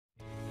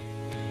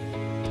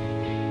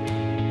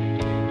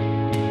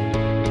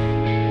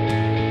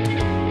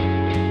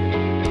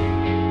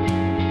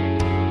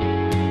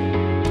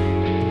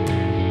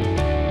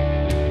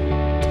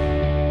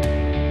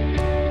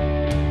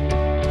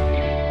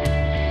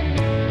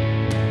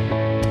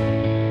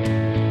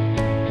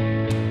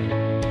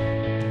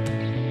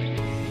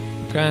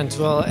Grand.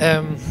 Well,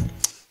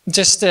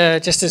 just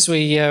as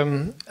we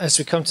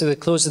come to the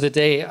close of the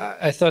day,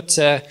 I thought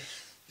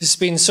there's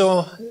been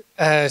so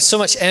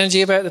much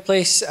energy about the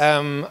place.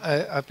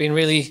 I've been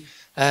really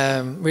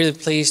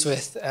pleased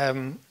with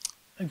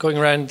going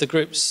around the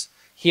groups,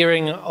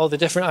 hearing all the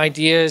different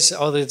ideas,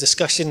 all the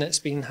discussion that's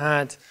been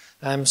had.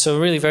 So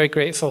really very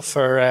grateful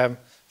for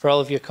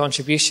all of your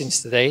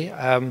contributions today.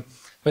 I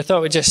thought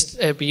it would just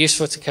be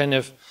useful to kind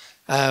of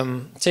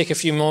take a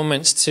few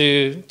moments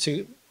to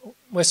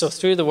whistle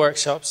through the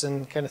workshops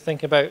and kind of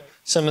think about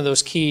some of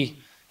those key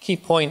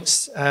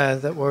points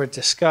that were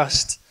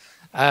discussed.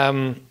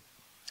 So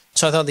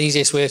I thought the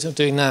easiest way of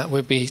doing that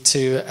would be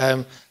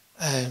to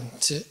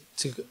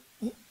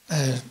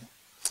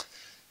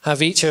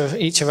have each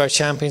of our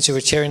champions who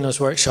were chairing those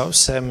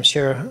workshops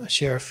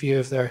share a few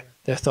of their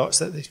thoughts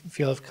that they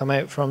feel have come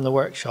out from the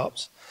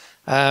workshops.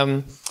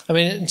 I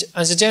mean,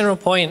 as a general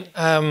point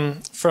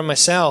from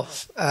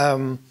myself,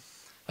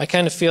 I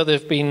kind of feel there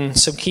have been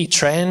some key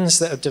trends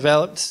that have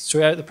developed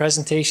throughout the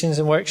presentations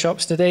and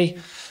workshops today,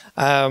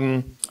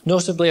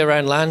 notably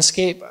around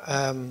landscape.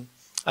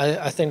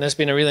 I think there's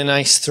been a really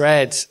nice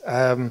thread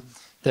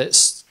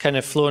that's kind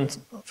of flown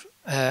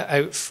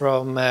out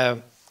from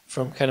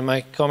kind of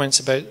my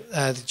comments about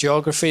the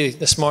geography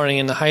this morning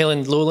in the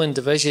Highland-Lowland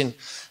division,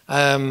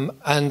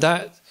 and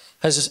that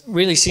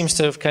really seems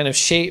to have kind of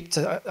shaped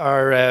the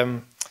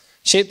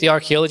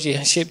archaeology,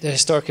 shaped the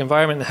historic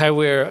environment, and how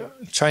we're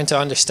trying to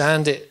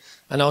understand it,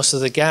 and also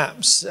the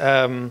gaps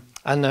and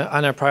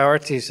our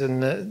priorities,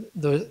 and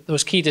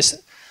those key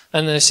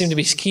and there seem to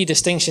be key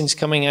distinctions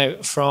coming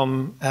out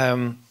from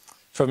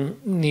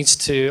needs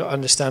to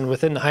understand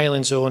within the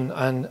Highland zone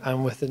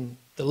and within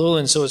the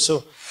Lowland zone.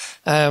 So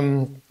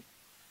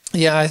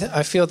yeah,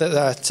 I feel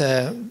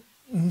that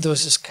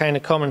those kind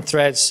of common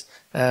threads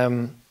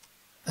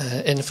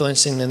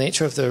influencing the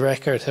nature of the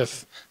record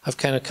have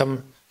kind of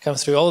come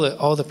through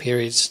all the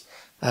periods.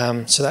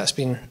 So that's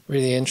been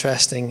really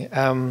interesting.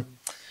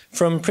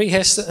 From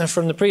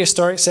the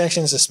prehistoric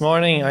sessions this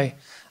morning,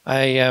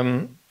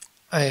 I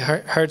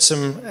heard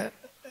some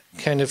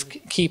kind of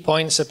key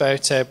points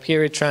about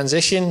period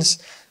transitions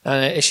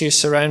and issues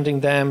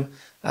surrounding them,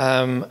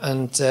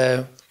 and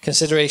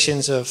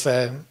considerations of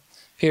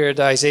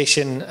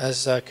periodization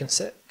as a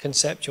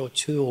conceptual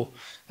tool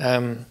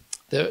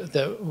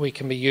that we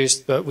can be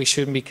used, but we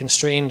shouldn't be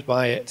constrained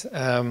by it.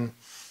 There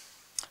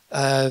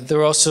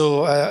are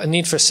also a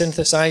need for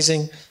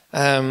synthesizing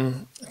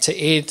to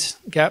aid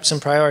gaps in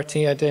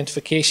priority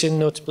identification,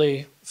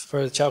 notably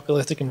for the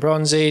Chalcolithic and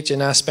Bronze Age,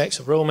 and aspects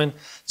of Roman,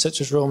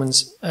 such as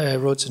Romans,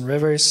 roads and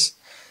rivers.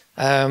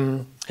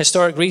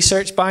 Historic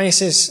research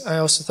biases, I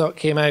also thought,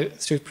 came out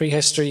through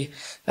prehistory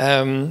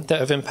that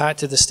have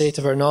impacted the state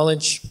of our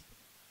knowledge.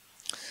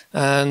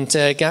 And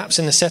gaps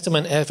in the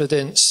settlement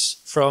evidence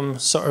from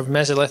sort of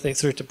Mesolithic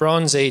through to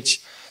Bronze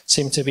Age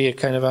seem to be a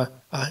kind of a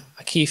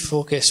key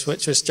focus,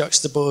 which was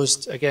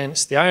juxtaposed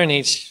against the Iron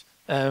Age,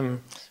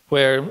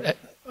 where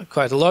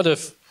quite a lot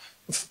of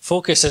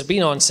focus has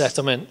been on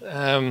settlement,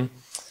 and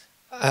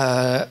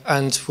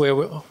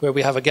where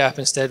we have a gap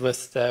instead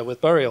with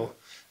burial.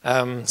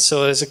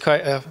 So there's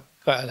quite a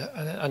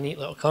neat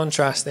little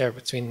contrast there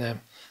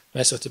between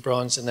Meso to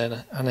Bronze and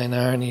then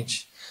Iron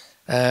Age.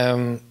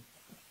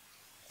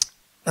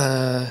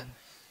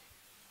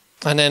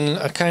 And then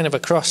kind of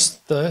across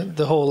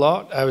the whole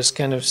lot, I was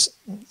kind of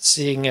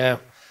seeing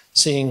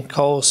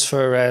calls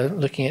for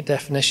looking at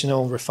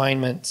definitional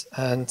refinement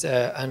and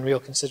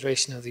real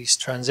consideration of these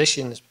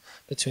transitions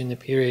between the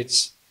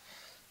periods.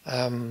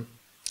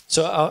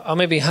 So I'll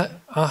maybe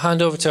I'll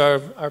hand over to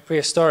our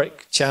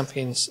prehistoric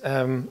champions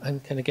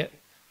and kind of get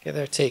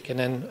their take, and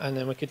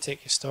then we could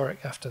take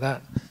historic after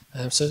that.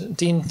 So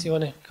Dean, do you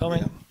want to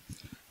comment?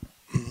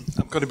 Yeah.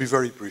 I'm going to be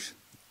very brief.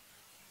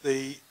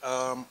 The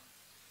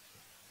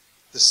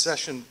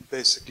session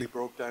basically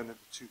broke down into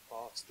two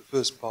parts. The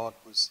first part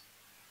was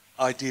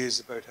ideas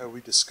about how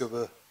we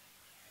discover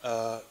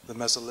the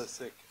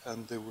Mesolithic,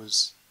 and there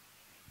was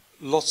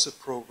lots of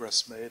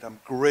progress made. I'm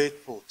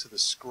grateful to the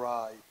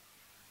scribe,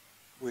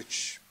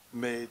 which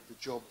made the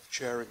job of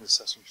chairing the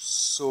session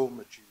so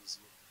much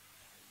easier.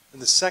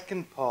 And the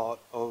second part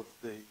of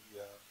the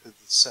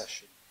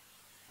session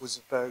was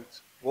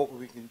about what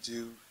we can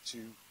do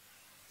to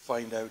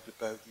find out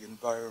about the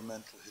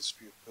environmental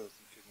history of Perth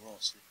and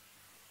Kinross.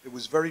 It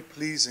was very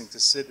pleasing to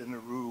sit in a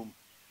room,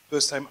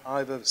 first time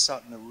I've ever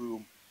sat in a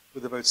room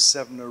with about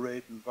 7 or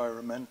 8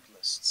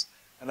 environmentalists,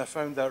 and I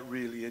found that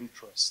really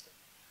interesting.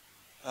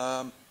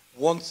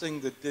 One thing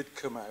that did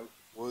come out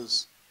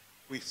was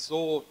we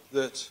thought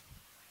that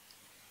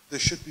there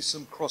should be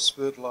some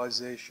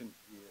cross-fertilization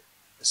here,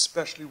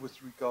 especially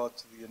with regard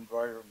to the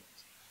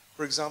environment.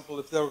 For example,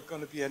 if there were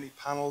going to be any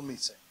panel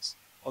meetings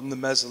on the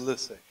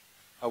Mesolithic,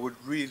 I would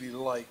really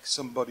like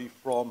somebody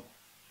from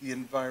the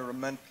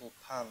environmental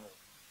panel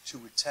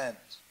to attend,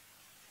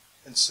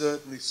 and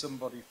certainly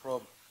somebody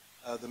from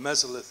the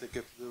Mesolithic,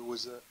 if there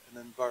was an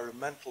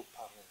environmental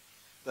panel,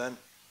 then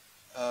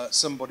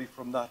somebody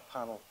from that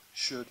panel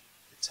should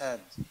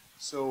attend.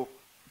 So,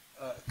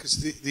 because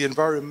the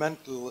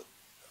environmental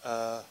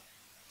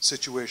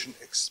situation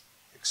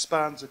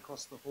expands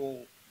across the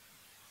whole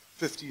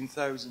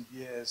 15,000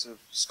 years of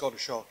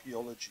Scottish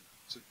archaeology.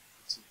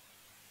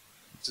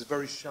 It's a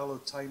very shallow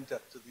time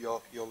depth of the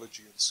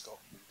archaeology in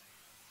Scotland,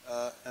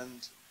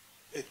 and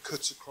it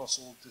cuts across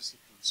all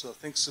disciplines. So I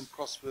think some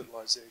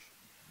cross-fertilization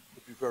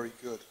would be very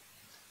good.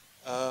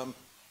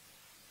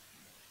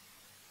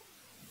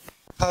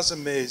 Has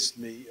amazed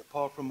me,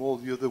 apart from all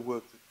the other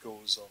work that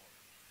goes on,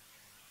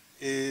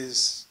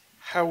 is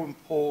how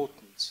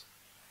important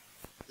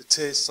the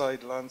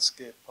Tayside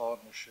Landscape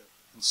Partnership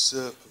and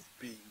SERP have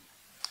been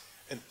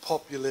in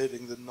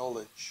populating the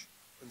knowledge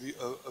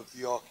of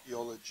the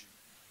archaeology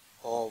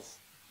of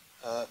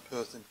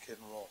Perth and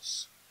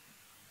Kinross.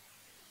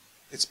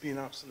 It's been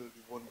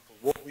absolutely wonderful.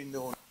 What we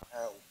know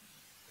now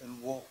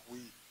and what we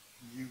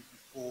knew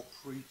before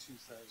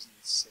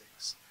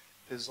pre-2006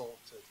 is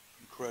altered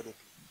incredibly.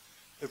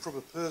 And from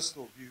a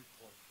personal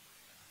viewpoint,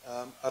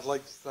 I'd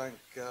like to thank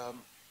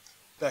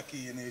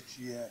Becky and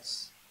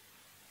HES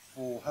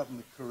for having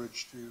the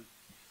courage to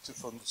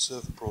fund the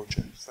SURF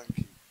project. Thank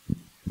you.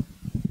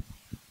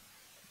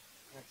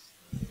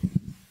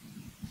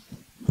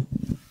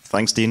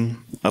 Thanks,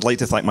 Dean. I'd like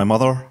to thank my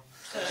mother,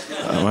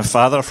 my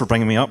father for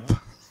bringing me up,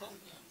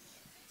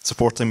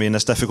 supporting me in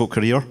this difficult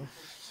career.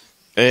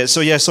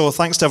 So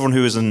thanks to everyone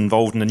who was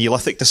involved in the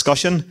Neolithic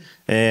discussion,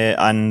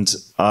 and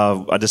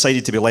I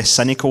decided to be less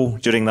cynical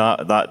during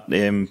that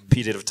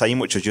period of time,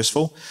 which was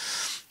useful.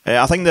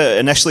 I think that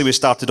initially we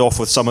started off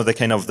with some of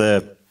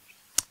the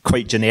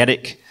quite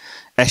generic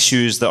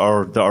issues that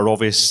are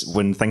obvious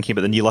when thinking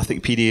about the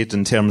Neolithic period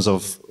in terms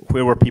of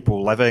where were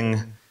people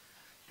living,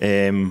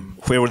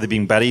 where were they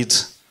being buried.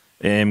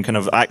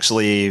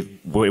 Actually,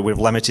 we've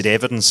limited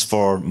evidence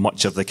for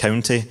much of the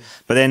county.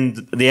 But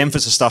then the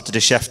emphasis started to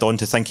shift on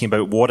to thinking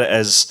about what it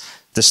is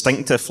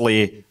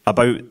distinctively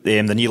about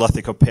the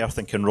Neolithic of Perth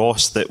and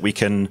Kinross that we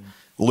can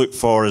look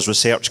for as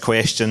research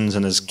questions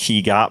and as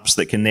key gaps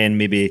that can then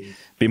maybe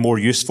be more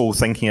useful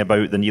thinking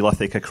about the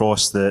Neolithic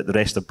across the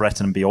rest of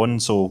Britain and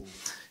beyond. So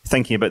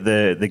thinking about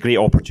the great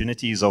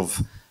opportunities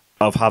of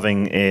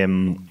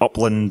having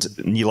upland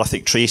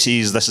Neolithic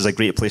traces, this is a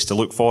great place to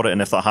look for it,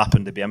 and if that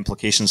happened, there'd be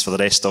implications for the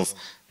rest of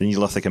the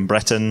Neolithic in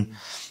Britain,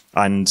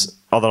 and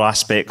other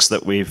aspects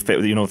that we've,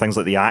 things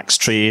like the axe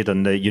trade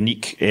and the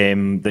unique,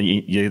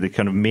 the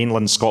kind of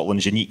mainland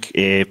Scotland's unique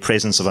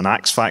presence of an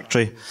axe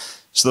factory.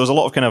 So there was a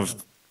lot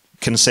of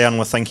concern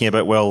with thinking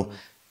about, well,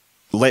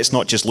 let's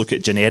not just look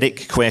at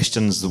generic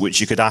questions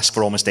which you could ask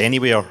for almost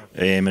anywhere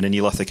in a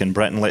Neolithic in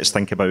Britain. Let's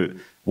think about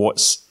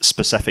what's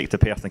specific to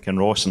Perth and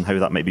Kinross and how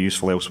that might be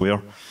useful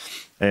elsewhere.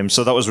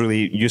 So that was a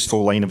really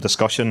useful line of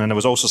discussion. And there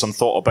was also some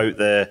thought about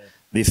the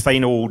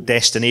final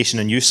destination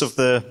and use of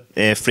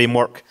the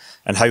framework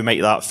and how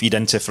might that feed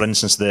into, for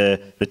instance,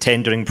 the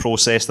tendering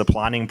process, the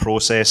planning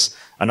process,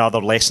 and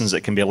other lessons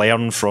that can be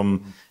learned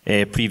from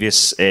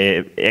previous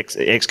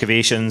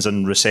excavations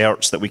and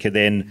research that we could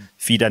then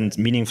feed in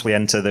meaningfully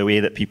into the way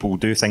that people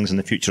do things in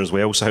the future as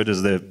well. So how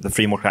does the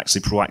framework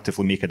actually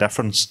proactively make a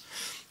difference?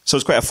 So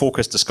it's quite a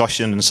focused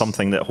discussion and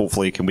something that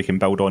hopefully we can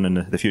build on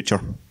in the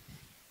future.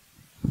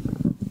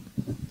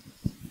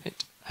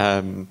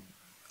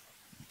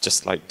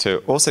 Just like to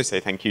also say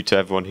thank you to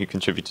everyone who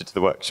contributed to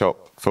the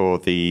workshop for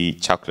the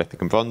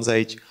Chalcolithic and Bronze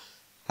Age.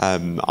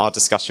 Our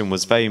discussion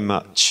was very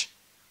much,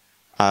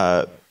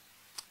 there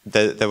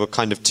were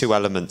kind of two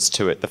elements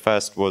to it. The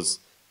first was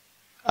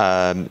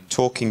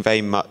talking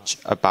very much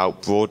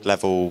about broad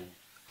level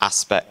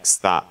aspects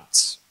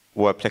that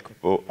are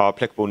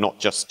applicable not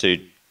just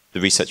to the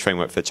research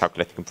framework for the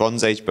Chalcolithic and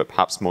Bronze Age, but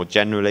perhaps more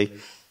generally.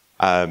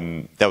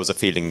 There was a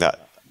feeling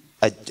that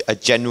a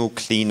general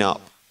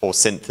cleanup or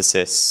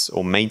synthesis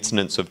or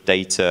maintenance of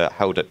data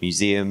held at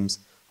museums,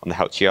 on the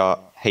HER,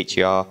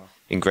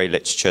 in grey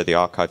literature, the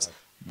archives,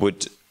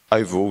 would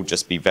overall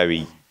just be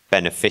very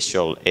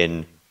beneficial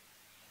in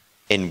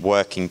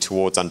working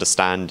towards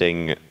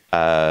understanding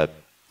the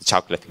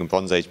Chalcolithic and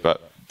Bronze Age,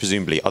 but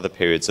presumably other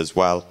periods as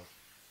well.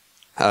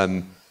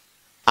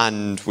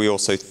 And we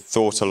also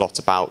thought a lot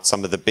about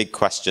some of the big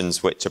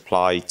questions which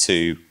apply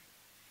to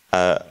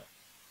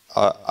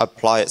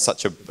apply at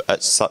such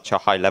a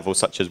high level,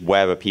 such as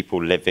where are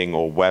people living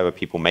or where are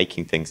people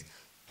making things,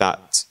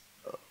 that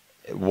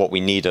what we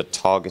need are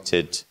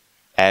targeted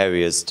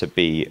areas to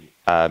be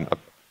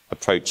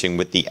approaching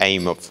with the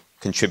aim of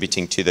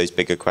contributing to those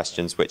bigger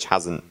questions, which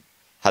has a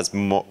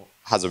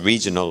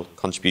regional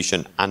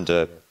contribution and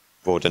a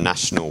broader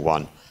national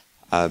one.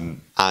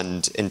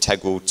 And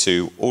integral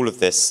to all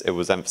of this, it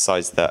was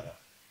emphasized that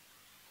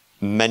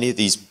many of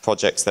these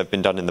projects that have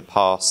been done in the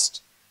past,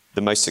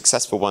 the most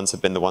successful ones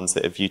have been the ones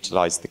that have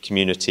utilized the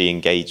community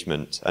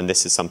engagement. And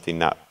this is something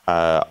that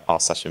our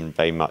session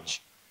very much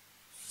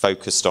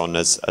focused on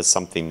as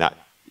something that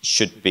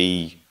should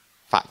be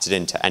factored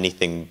into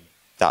anything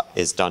that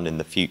is done in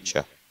the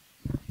future.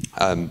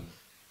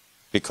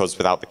 Because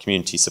without the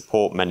community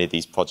support, many of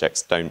these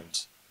projects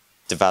don't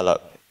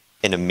develop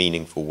in a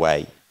meaningful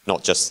way.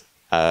 It's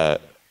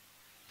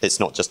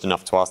not just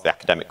enough to ask the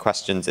academic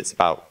questions, it's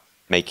about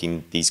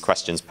making these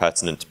questions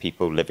pertinent to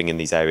people living in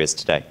these areas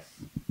today.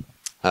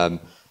 And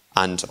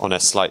on a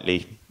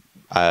slightly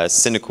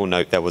cynical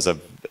note, there was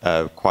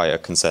quite a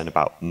concern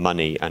about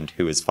money and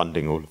who is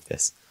funding all of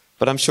this.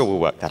 But I'm sure we'll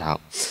work that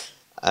out.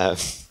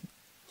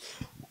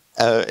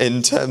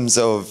 In terms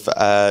of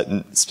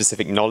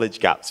specific knowledge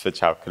gaps for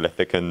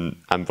Chalcolithic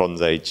and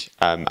Bronze Age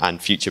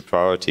and future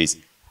priorities,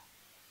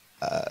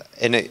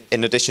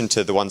 in addition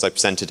to the ones I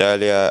presented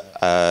earlier,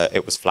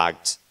 it was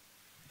flagged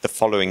the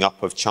following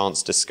up of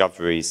chance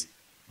discoveries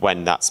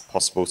when that's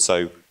possible.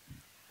 So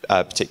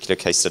a particular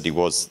case study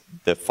was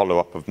the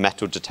follow-up of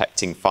metal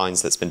detecting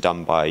finds that's been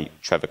done by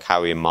Trevor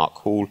Cowie and Mark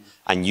Hall,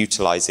 and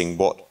utilizing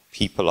what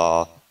people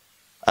are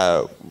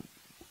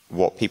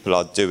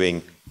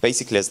doing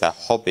basically as their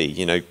hobby,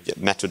 you know,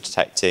 metal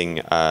detecting,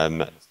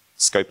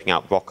 scoping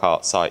out rock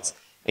art sites,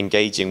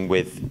 engaging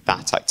with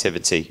that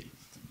activity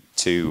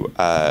to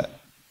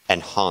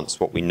enhance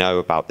what we know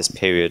about this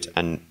period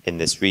and in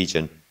this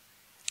region.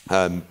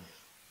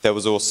 There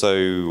was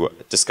also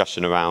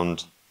discussion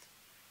around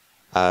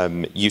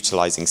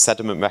utilizing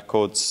sediment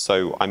records.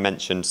 So I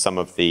mentioned some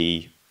of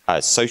the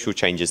social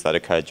changes that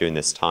occurred during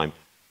this time,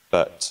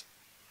 but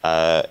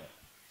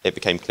it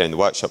became clear in the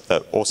workshop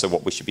that also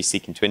what we should be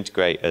seeking to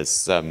integrate,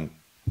 as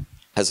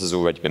has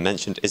already been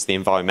mentioned, is the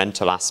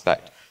environmental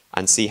aspect,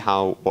 and see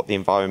what the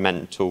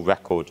environmental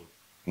record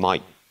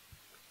might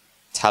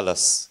tell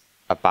us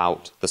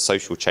about the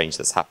social change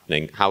that's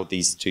happening, how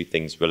these two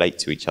things relate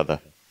to each other.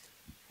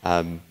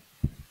 And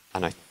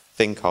I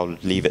think I'll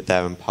leave it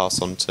there and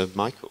pass on to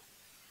Michael.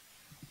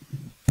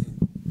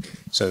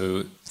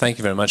 So thank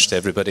you very much to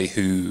everybody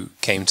who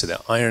came to the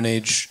Iron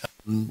Age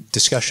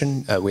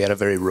discussion. We had a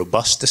very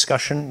robust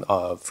discussion,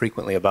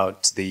 frequently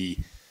about the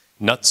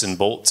nuts and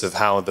bolts of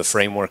how the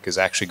framework is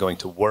actually going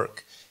to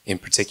work, in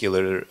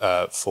particular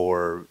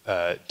for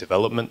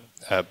development,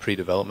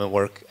 pre-development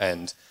work.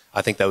 And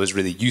I think that was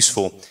really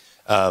useful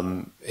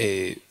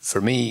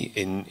for me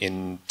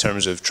in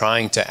terms of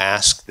trying to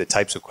ask the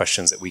types of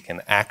questions that we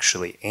can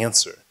actually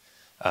answer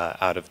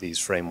out of these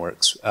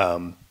frameworks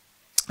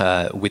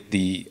with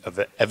the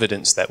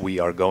evidence that we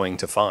are going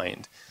to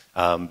find,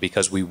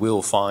 because we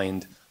will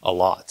find a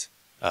lot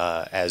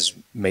as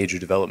major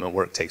development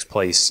work takes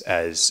place,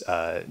 as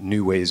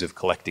new ways of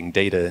collecting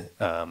data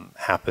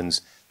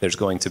happens. There's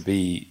going to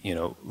be, you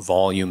know,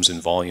 volumes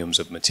and volumes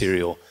of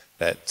material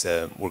that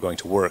we're going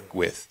to work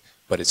with,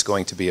 but it's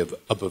going to be of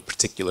a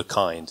particular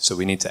kind. So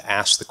we need to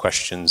ask the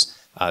questions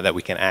that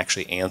we can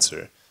actually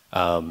answer.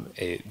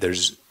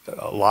 There's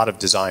a lot of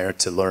desire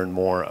to learn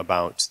more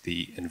about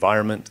the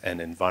environment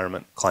and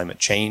climate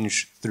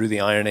change through the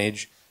Iron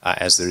Age,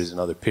 as there is in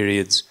other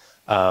periods.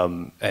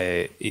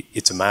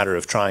 It's a matter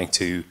of trying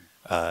to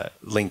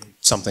link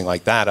something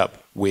like that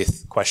up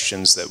with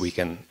questions that we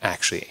can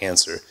actually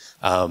answer.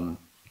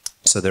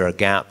 So there are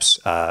gaps,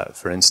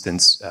 for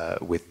instance,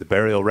 with the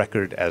burial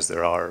record, as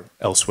there are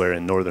elsewhere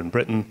in northern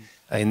Britain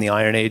in the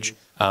Iron Age.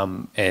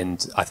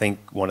 And I think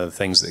one of the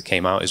things that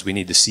came out is we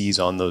need to seize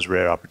on those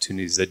rare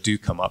opportunities that do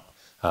come up.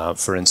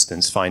 For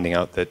instance, finding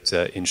out that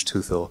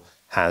Inchtuthil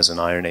has an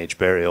Iron Age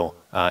burial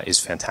is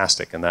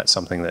fantastic, and that's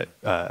something that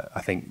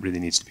I think really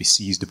needs to be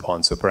seized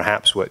upon. So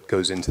perhaps what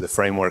goes into the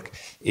framework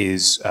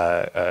is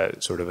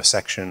sort of a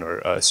section or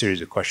a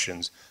series of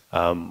questions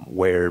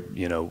where,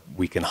 you know,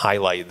 we can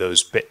highlight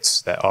those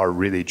bits that are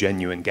really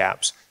genuine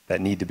gaps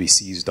that need to be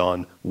seized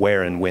on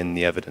where and when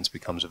the evidence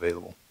becomes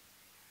available.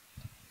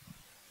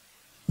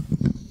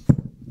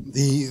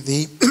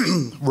 The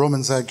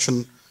Roman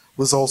section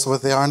was also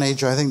with the Iron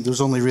Age. I think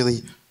there's only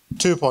really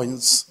 2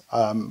 points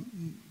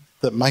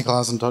that Michael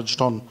hasn't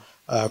touched on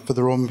for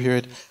the Roman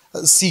period.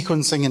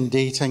 Sequencing and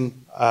dating.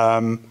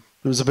 There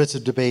was a bit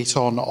of debate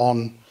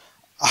on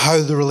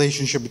how the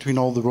relationship between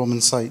all the Roman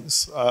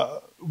sites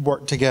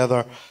worked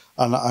together,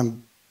 and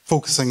I'm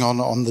focusing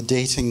on the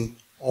dating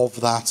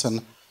of that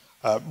and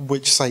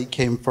which site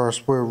came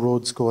first, where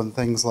roads go and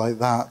things like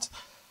that.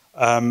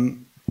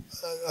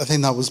 I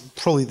think that was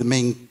probably the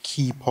main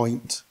key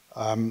point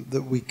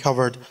that we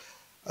covered.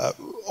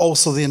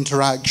 Also the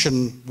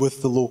interaction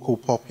with the local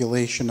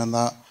population, and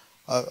that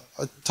I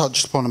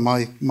touched upon in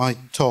my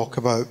talk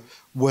about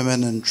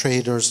women and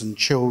traders and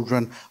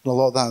children, and a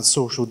lot of that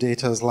social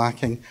data is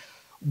lacking.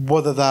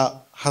 Whether that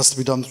has to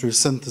be done through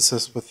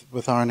synthesis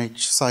with Iron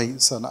Age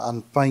sites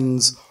and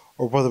finds,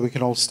 or whether we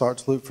can all start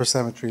to look for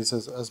cemeteries,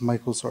 as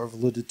Michael sort of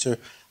alluded to.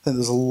 I think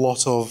there's a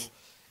lot of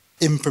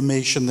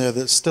information there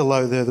that's still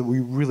out there that we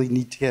really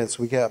need to get,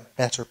 so we get a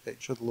better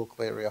picture of the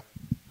local area.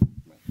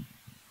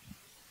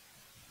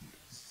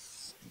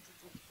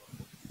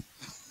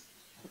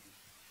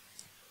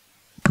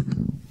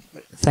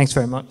 Thanks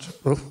very much.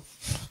 Well,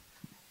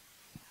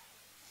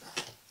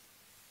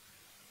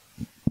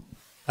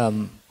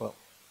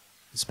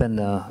 it's been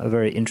a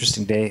very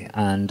interesting day,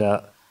 and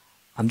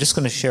I'm just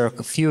going to share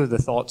a few of the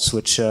thoughts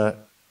which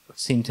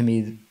seem to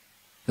me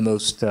the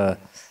most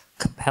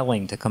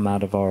compelling to come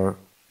out of our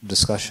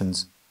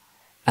discussions.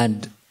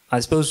 And I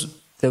suppose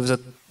there was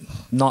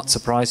not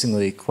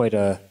surprisingly, quite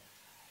a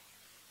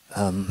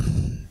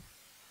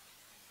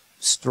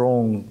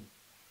strong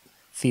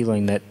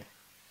feeling that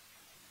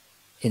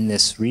in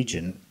this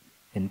region,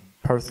 in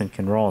Perth and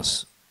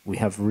Kinross, we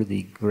have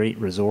really great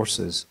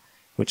resources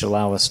which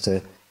allow us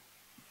to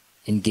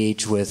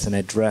engage with and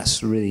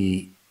address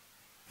really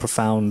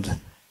profound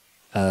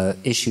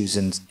issues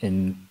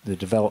in the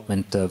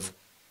development of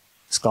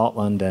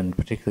Scotland, and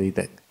particularly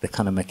the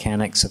kind of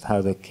mechanics of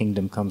how the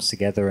kingdom comes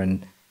together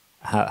and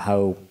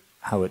how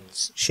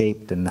it's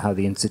shaped and how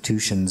the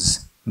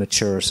institutions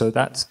mature. So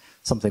that's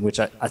something which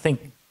I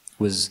think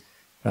was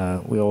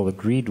we all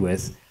agreed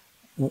with.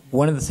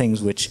 One of the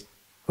things which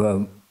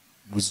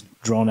was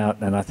drawn out,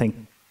 and I think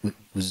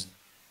is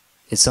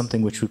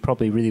something which we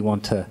probably really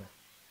want to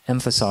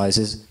emphasize,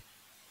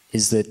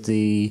 is that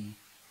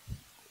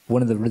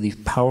one of the really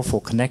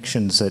powerful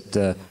connections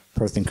that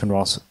Perth and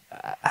Kinross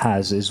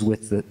has is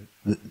with the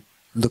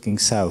looking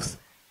south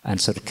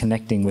and sort of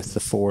connecting with the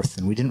Forth.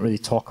 And we didn't really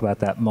talk about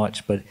that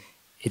much, but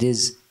it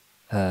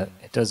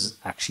does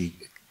actually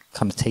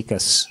kind of take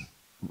us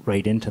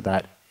right into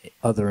that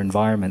other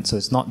environment. So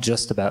it's not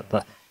just about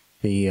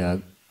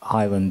the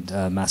Highland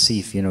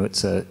Massif, you know,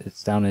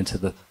 it's down into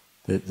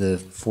the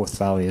Forth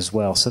Valley as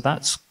well. So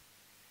that's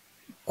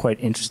quite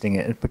interesting,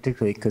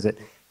 particularly because it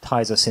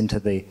ties us into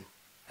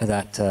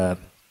that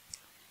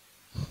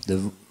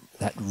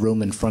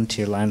Roman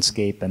frontier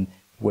landscape, and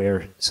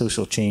where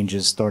social change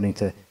is starting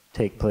to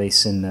take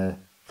place in the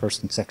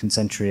 1st and 2nd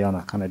century on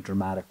a kind of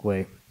dramatic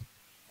way.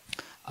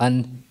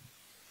 And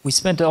we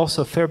spent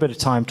also a fair bit of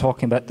time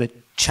talking about the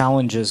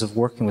challenges of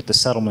working with the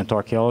settlement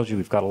archaeology.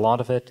 We've got a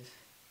lot of it.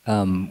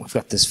 We've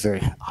got this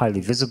very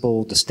highly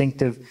visible,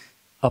 distinctive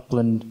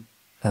upland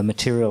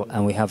material,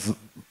 and we have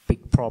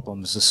big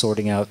problems of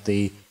sorting out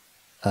the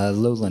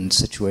lowland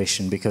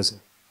situation because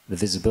the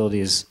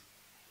visibility is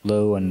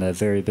low and the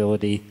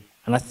variability.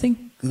 And I think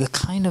the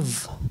kind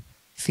of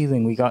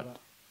feeling we got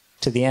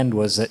to the end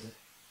was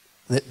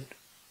that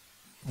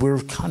we're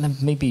kind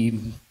of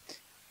maybe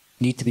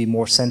need to be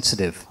more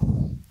sensitive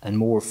and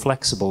more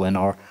flexible in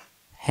our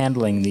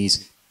handling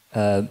these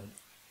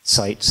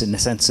sites, in the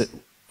sense that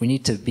we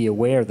need to be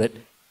aware that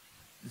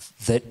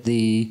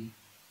the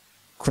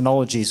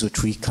chronologies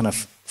which we kind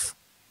of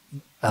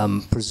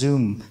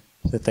presume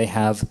that they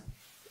have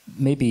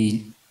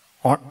maybe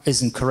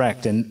isn't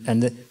correct,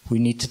 and that we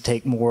need to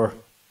take more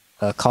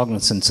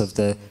cognizance of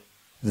the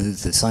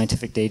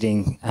scientific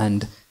dating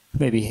and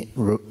maybe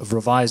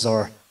revise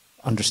our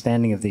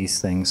understanding of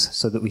these things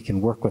so that we can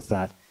work with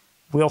that.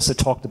 We also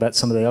talked about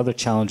some of the other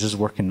challenges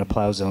working in the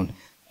plough zone,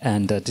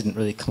 and didn't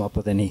really come up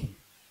with any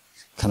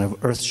kind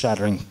of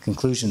earth-shattering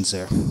conclusions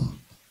there.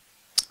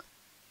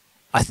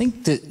 I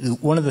think that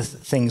one of the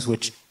things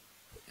which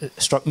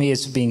struck me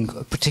as being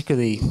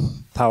particularly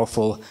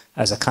powerful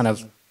as a kind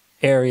of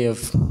area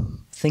of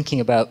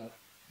thinking about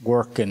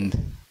work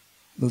and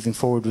moving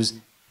forward was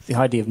the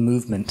idea of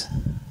movement,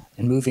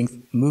 and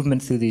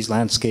movement through these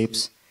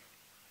landscapes,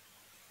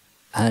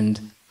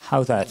 and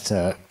how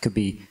that could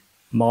be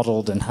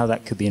modeled and how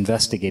that could be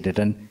investigated.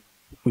 And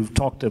we've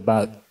talked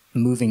about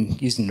moving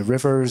using the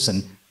rivers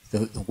and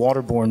the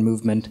waterborne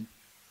movement,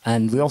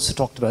 and we also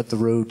talked about the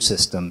road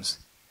systems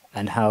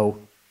and how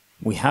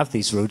we have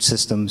these road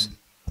systems.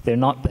 They're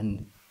not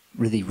been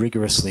really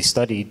rigorously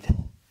studied.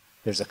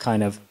 There's a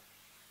kind of,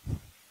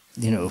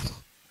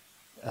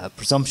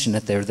 presumption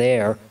that they're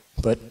there,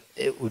 but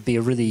it would be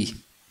a really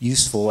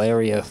useful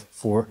area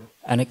for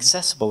an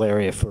accessible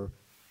area for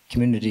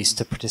communities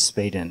to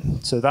participate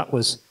in. So that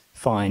was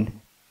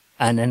fine.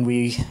 And then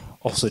we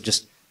also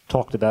just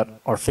talked about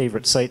our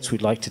favorite sites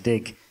we'd like to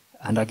dig.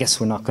 And I guess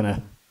we're not going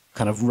to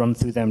kind of run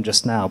through them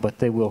just now, but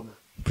they will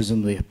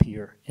presumably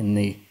appear in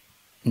the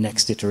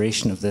next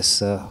iteration of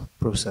this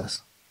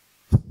process.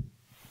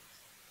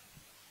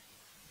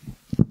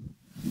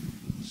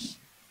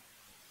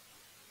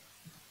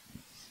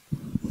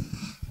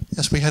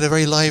 Yes, we had a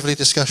very lively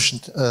discussion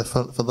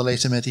for the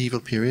later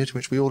medieval period,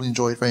 which we all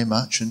enjoyed very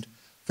much, and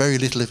very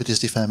little of it is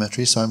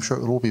defamatory, so I'm sure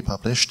it will all be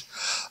published.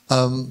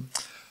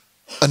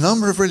 A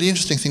number of really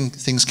interesting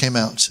things came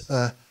out.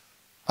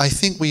 I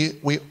think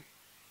we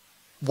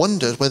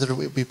wondered whether it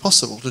would be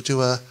possible to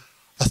do a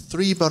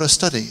 3-borough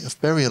study of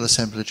burial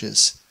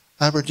assemblages: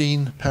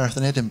 Aberdeen, Perth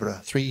and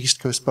Edinburgh, 3 East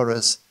Coast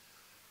boroughs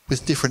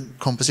with different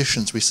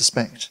compositions, we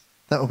suspect.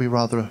 That would be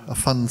rather a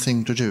fun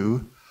thing to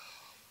do.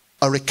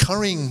 A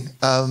recurring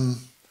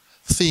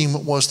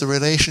theme was the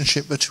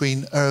relationship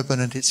between urban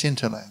and its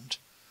hinterland,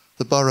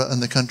 the borough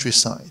and the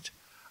countryside,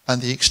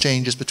 and the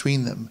exchanges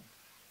between them.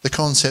 The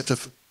concept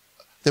of,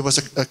 there was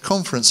a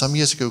conference some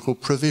years ago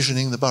called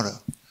Provisioning the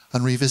Borough,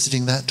 and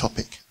revisiting that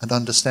topic and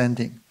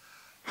understanding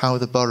how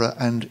the borough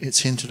and its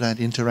hinterland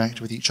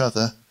interact with each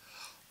other,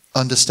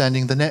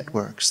 understanding the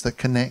networks that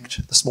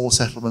connect the small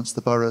settlements,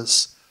 the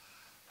boroughs,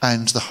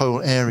 and the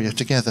whole area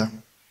together.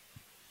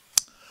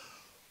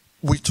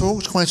 We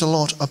talked quite a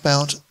lot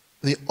about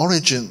the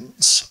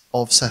origins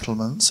of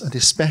settlements, and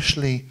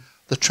especially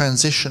the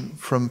transition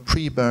from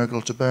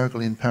pre-Burgle to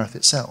Burgle in Perth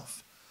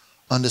itself,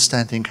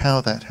 understanding how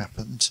that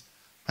happened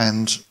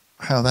and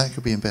how that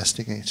could be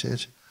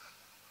investigated.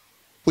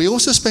 We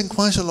also spent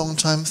quite a long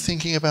time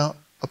thinking about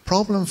a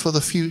problem for the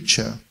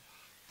future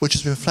which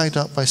has been flagged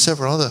up by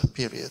several other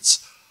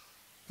periods,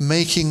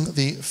 making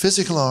the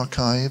physical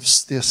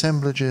archives, the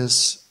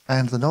assemblages,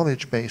 and the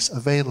knowledge base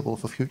available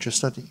for future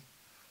study.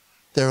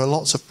 There are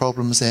lots of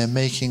problems there,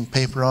 making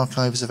paper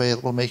archives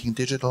available, making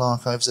digital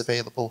archives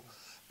available,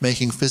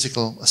 making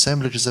physical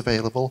assemblages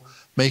available,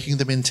 making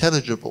them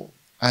intelligible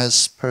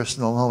as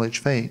personal knowledge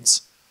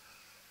fades.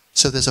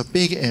 So there's a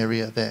big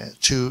area there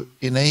to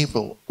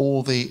enable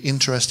all the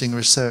interesting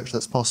research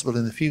that's possible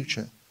in the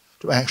future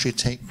to actually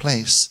take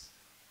place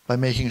by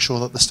making sure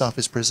that the stuff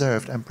is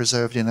preserved and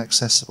preserved in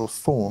accessible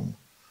form.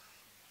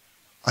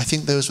 I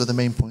think those were the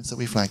main points that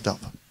we flagged up.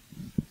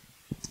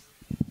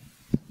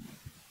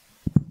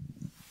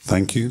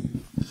 Thank you.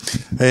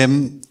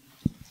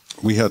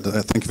 We had,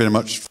 thank you very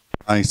much,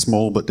 a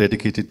small but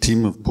dedicated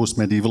team of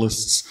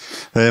post-medievalists.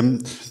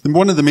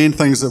 One of the main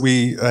things that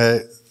we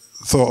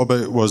thought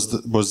about was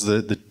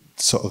the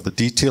sort of the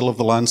detail of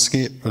the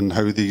landscape and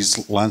how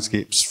these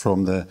landscapes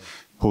from the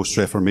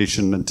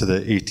post-Reformation into the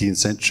 18th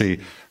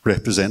century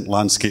represent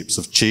landscapes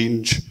of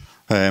change,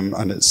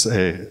 and it's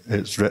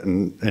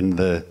written in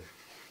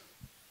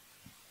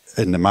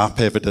the map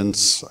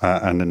evidence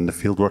and in the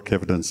fieldwork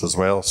evidence as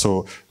well.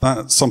 So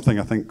that's something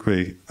I think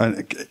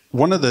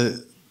one of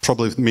the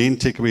probably main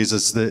takeaways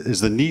is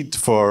the need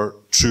for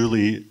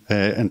truly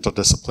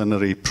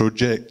interdisciplinary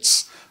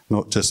projects,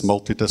 not just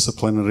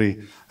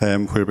multidisciplinary,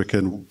 where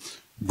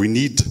we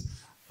need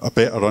a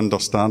better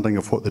understanding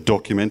of what the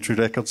documentary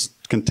records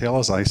can tell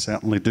us. I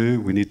certainly do.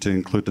 We need to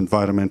include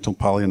environmental,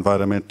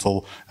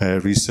 paleoenvironmental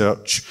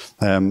research,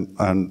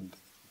 and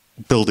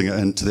building it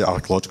into the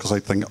archaeological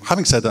side thing.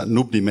 Having said that,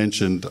 nobody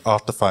mentioned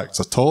artefacts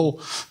at all,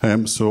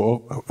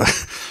 so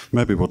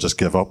maybe we'll just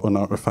give up on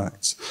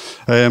artefacts.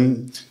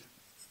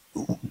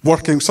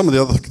 Some of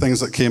the other things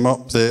that came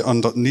up,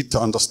 the need to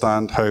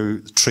understand how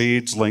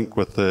trades link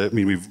with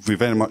we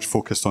very much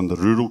focused on the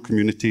rural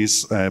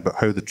communities, but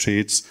how the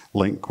trades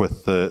link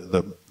with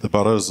the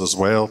boroughs as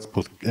well,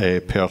 both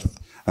Perth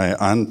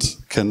and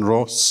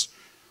Kinross.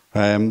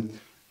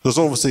 There's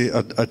obviously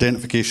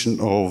identification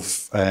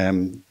of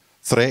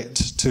threat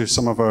to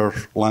some of our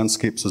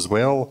landscapes as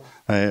well.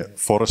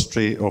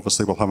 Forestry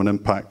obviously will have an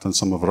impact on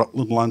some of our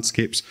upland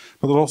landscapes,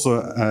 but there's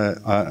also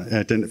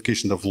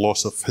identification of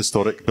loss of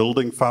historic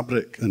building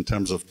fabric in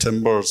terms of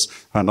timbers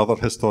and other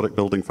historic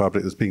building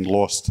fabric that's being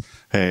lost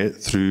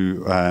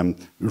through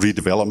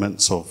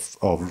redevelopments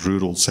of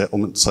rural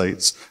settlement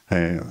sites,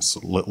 so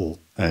little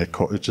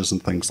cottages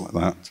and things like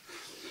that.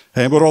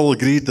 We're all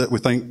agreed that we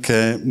think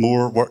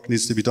more work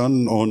needs to be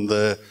done on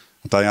the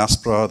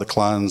diaspora, the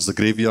clans, the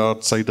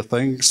graveyard side of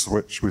things,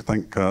 which we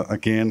think,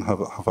 again, have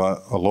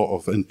a lot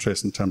of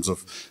interest in terms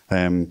of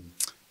the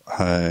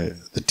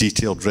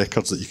detailed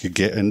records that you could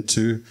get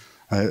into.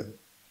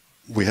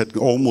 We had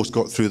almost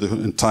got through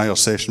the entire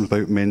session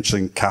without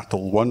mentioning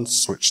cattle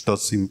once, which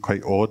does seem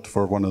quite odd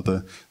for one of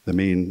the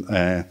main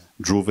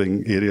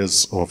droving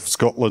areas of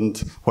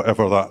Scotland,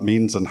 whatever that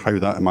means and how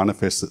that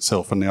manifests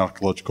itself in the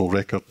archaeological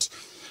records.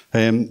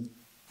 When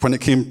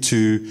it came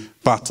to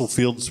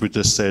battlefields, we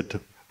just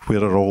said,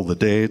 where are all the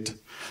dead?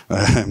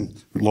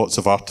 Lots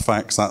of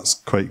artefacts, that's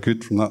quite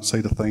good from that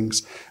side of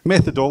things.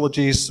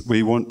 Methodologies,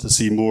 we want to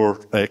see more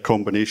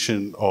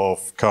combination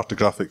of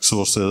cartographic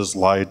sources,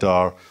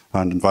 LiDAR,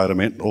 and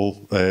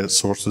environmental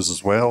sources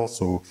as well.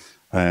 So,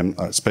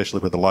 especially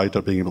with the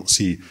LiDAR, being able to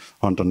see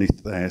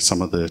underneath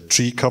some of the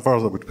tree cover,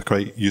 that would be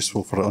quite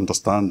useful for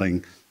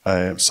understanding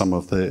some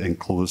of the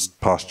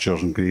enclosed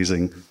pastures and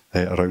grazing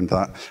around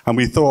that. And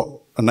we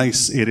thought a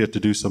nice area to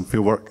do some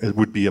fieldwork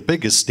would be a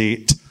big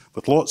estate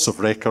with lots of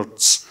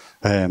records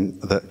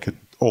that could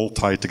all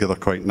tie together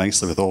quite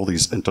nicely with all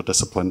these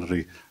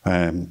interdisciplinary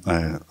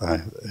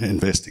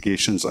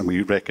investigations. And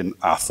we reckon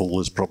Athol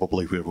is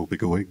probably where we'll be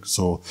going.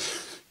 So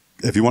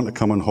if you want to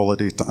come on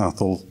holiday to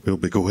Athol, we'll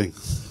be going.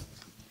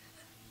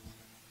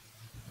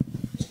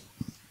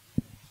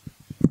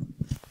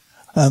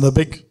 And a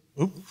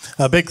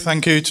big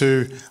thank you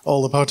to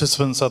all the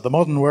participants at the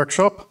Modern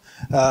Workshop.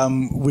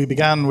 We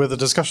began with a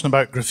discussion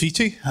about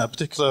graffiti. A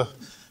particular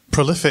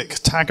prolific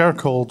tagger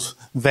called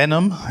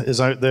Venom is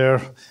out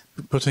there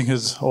putting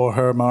his or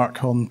her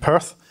mark on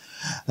Perth.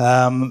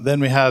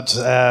 Then we had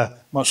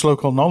much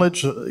local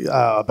knowledge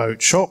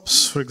about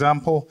shops, for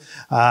example,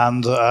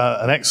 and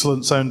an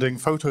excellent sounding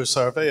photo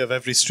survey of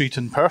every street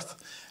in Perth,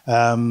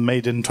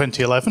 made in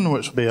 2011,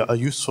 which will be a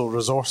useful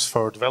resource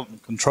for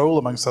development control,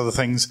 amongst other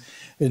things,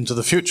 into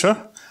the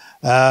future.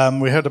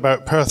 We heard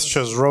about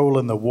Perthshire's role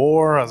in the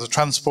war as a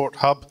transport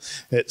hub,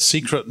 its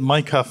secret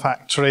mica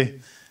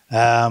factory,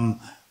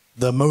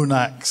 the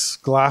Monax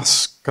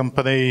Glass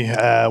Company,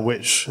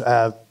 which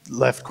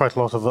left quite a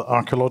lot of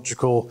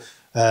archaeological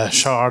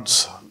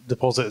shards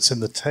deposits in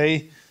the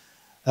Tay.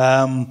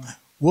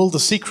 Will the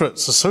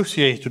secrets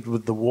associated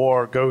with the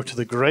war go to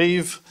the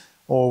grave,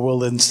 or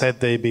will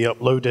instead they be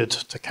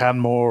uploaded to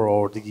Canmore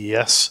or the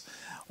ES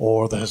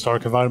or the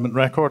Historic Environment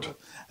Record?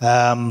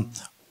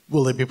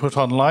 Will they be put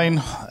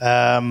online?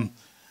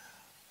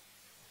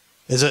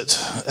 Is it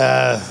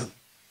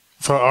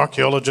for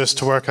archaeologists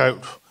to work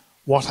out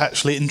what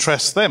actually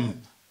interests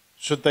them?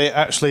 should they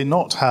actually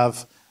not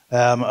have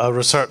a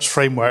research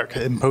framework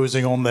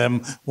imposing on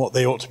them what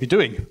they ought to be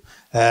doing,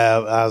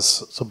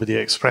 as somebody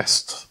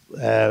expressed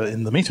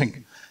in the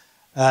meeting?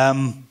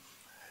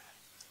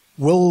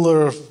 Will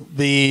there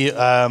be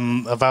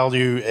a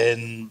value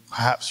in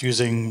perhaps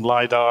using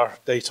LiDAR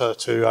data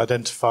to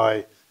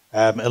identify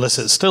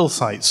illicit still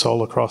sites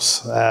all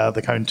across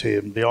the county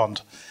and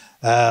beyond?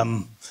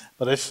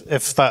 But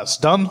if that's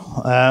done,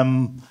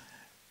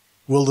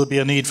 will there be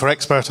a need for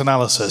expert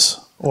analysis,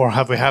 or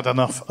have we had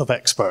enough of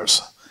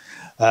experts?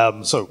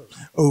 So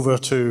over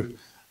to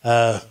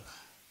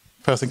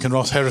Perth and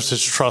Kinross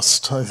Heritage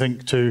Trust, I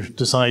think, to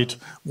decide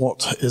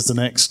what is the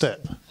next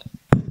step.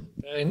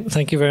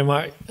 Thank you very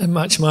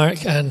much,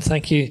 Mark, and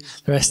thank you,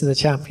 the rest of the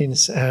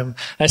champions.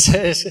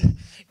 It's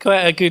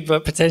quite a good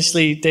but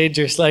potentially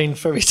dangerous line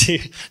for me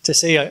to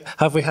say,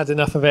 have we had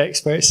enough of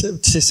experts,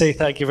 to say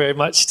thank you very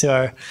much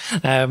to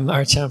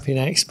our champion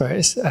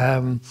experts.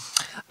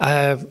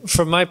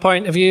 From my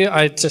point of view,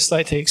 I'd just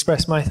like to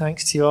express my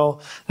thanks to you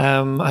all.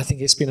 I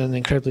think it's been an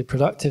incredibly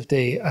productive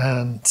day,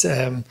 and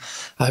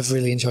I've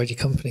really enjoyed your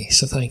company,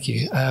 so thank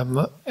you.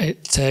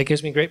 It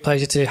gives me great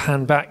pleasure to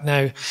hand back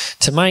now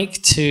to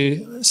Mike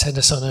to send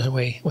us on our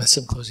way with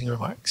some closing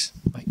remarks.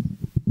 Mike.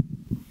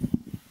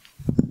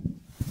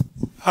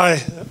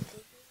 Hi.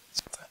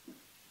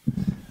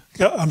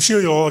 I'm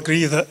sure you all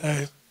agree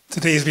that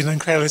today has been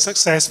incredibly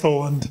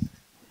successful and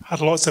had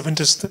lots of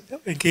interest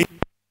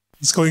engagement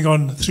going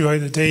on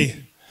throughout the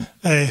day.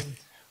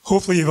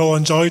 Hopefully you've all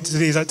enjoyed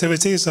today's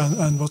activities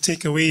and will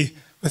take away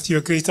with you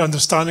a greater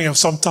understanding of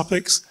some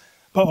topics,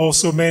 but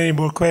also many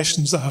more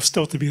questions that have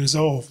still to be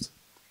resolved.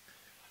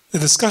 The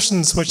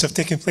discussions which have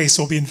taken place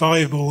will be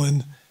invaluable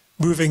in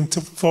moving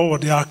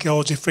forward the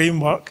archaeology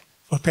framework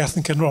for Perth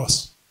and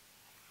Kinross.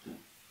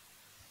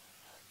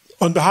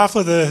 On behalf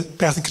of the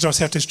Perth and Kinross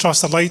Heritage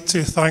Trust, I'd like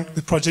to thank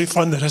the project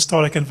funder,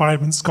 Historic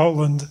Environment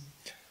Scotland,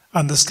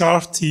 and the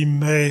SCARF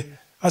team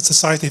at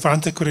Society of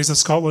Antiquaries of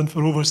Scotland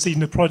for overseeing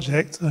the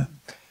project. I'd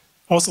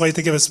also like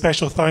to give a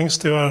special thanks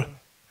to our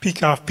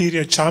PKARF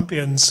period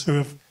champions who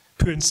have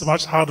put in so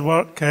much hard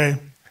work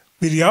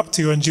leading up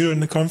to and during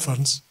the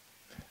conference.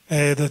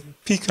 The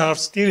PKARF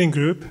steering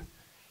group,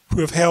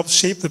 who have helped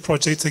shape the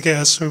project to get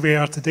us where we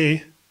are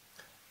today.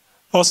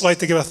 I'd also like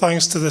to give a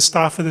thanks to the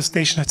staff of the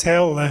Station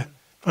Hotel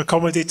for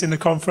accommodating the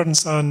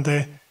conference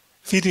and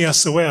feeding us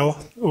so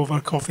well over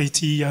coffee,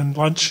 tea and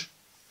lunch.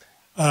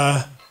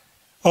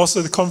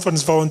 Also the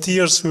conference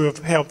volunteers who have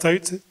helped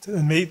out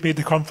and made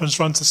the conference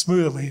run so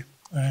smoothly.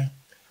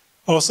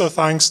 Also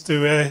thanks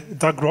to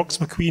Doug Rocks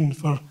McQueen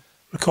for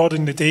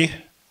recording the day.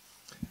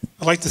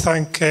 I'd like to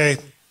thank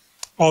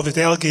all the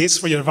delegates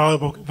for your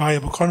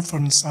valuable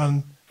conference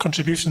and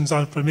contributions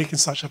and for making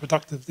such a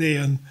productive day.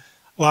 And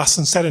last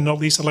and certainly not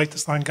least, I'd like to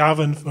thank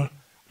Gavin for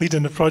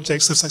leading the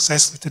project so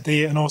successfully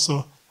today and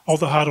also all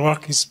the hard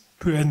work he's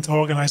put in to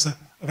organise a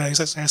very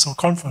successful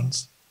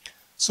conference.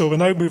 So we'll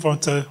now move on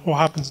to what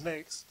happens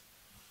next.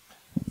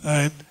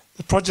 The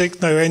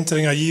project now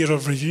entering a year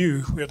of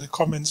review where the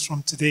comments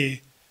from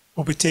today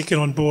will be taken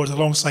on board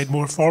alongside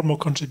more formal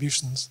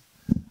contributions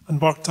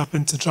and worked up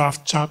into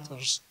draft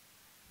chapters.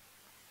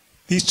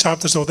 These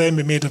chapters will then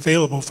be made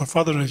available for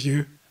further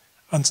review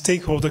and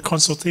stakeholder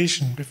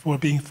consultation before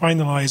being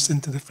finalised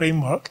into the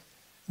framework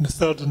in the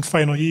third and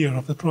final year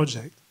of the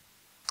project.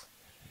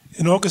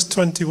 In August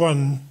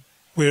 21,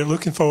 we're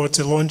looking forward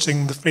to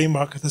launching the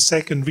framework of the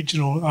second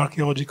regional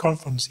archaeology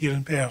conference here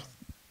in Perth.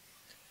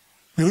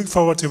 We look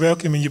forward to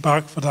welcoming you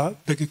back for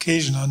that big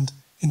occasion and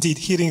indeed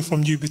hearing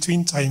from you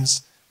between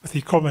times with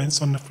your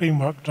comments on the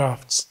framework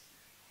drafts.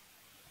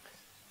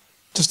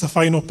 Just a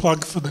final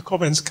plug for the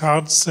comments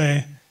cards.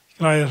 You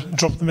can either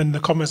drop them in the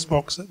comments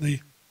box at the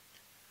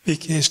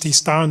PKHD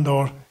stand,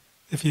 or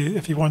if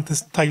you want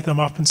to type them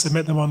up and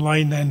submit them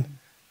online, then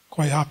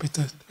quite happy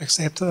to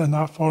accept it in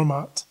that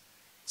format.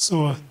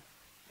 So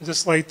I'd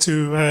just like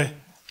to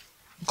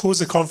close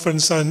the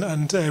conference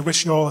and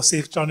wish you all a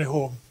safe journey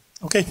home.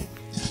 Okay.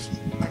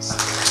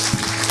 Thanks.